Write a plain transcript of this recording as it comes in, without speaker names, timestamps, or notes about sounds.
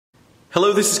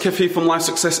Hello, this is Kev here from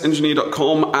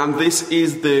LifeSuccessEngineer.com, and this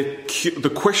is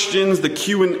the questions, the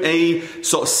Q&A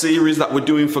sort of series that we're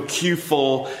doing for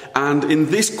Q4. And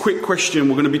in this quick question,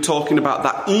 we're going to be talking about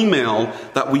that email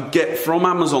that we get from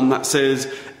Amazon that says,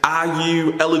 are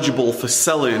you eligible for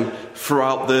selling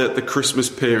throughout the Christmas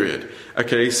period?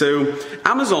 Okay, so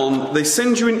Amazon, they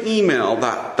send you an email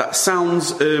that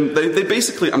sounds, they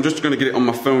basically, I'm just going to get it on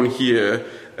my phone here,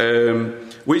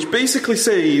 which basically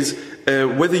says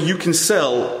whether you can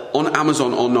sell on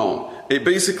Amazon or not. It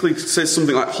basically says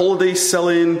something like holiday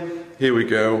selling, here we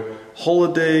go,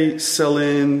 holiday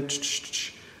selling,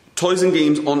 toys and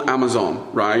games on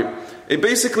Amazon, right? It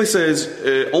basically says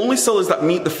only sellers that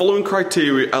meet the following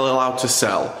criteria are allowed to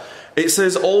sell. It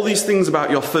says all these things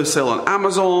about your first sale on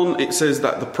Amazon. It says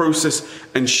that the process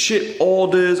and ship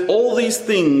orders, all these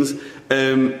things,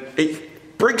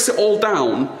 it breaks it all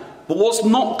down. But what's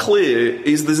not clear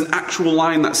is there's an actual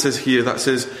line that says here that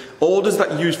says orders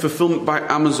that use fulfillment by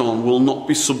Amazon will not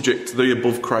be subject to the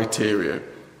above criteria.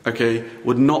 Okay,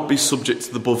 would not be subject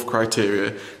to the above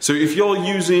criteria. So if you're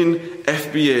using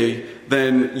FBA,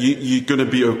 then you're going to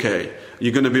be okay.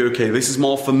 You're going to be okay. This is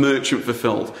more for merchant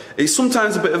fulfilled. It's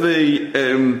sometimes a bit of a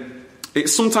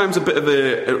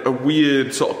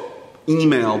weird sort of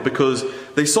email, because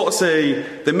they sort of say,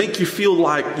 they make you feel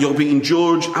like you're being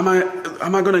judged. Am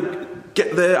I going to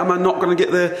get there? Am I not going to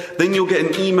get there? Then you'll get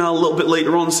an email a little bit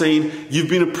later on saying you've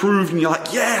been approved, and you're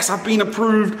like, yes, I've been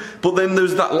approved. But then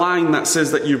there's that line that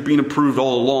says that you've been approved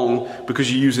all along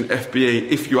because you're using FBA,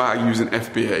 if you are using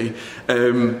FBA.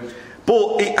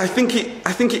 But I think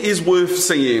it is worth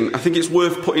saying. I think it's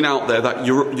worth putting out there that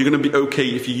you're going to be okay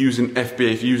if you're using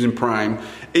FBA, if you're using Prime.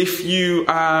 If you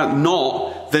are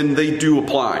not, then they do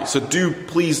apply. So do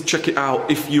please check it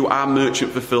out if you are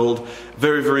merchant fulfilled.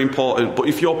 Very, very important. But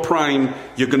if you're Prime,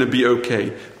 you're going to be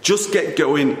okay. Just get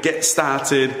going, get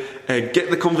started, get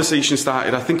the conversation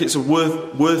started. I think it's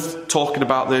worth talking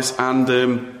about this. And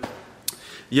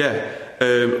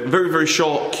very, very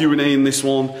short Q&A in this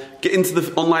one. Get into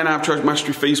the Online Arbitrage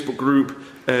Mastery Facebook group.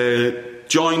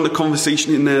 Join the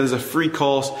conversation in there. There's a free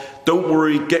course. Don't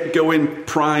worry. Get going.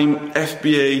 Prime,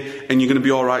 FBA, and you're going to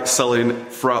be all right selling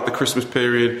throughout the Christmas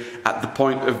period at the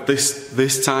point of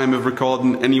this time of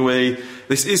recording anyway.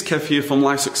 This is Kev here from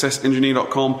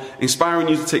LifeSuccessEngineer.com, inspiring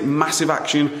you to take massive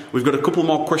action. We've got a couple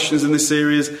more questions in this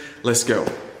series. Let's go.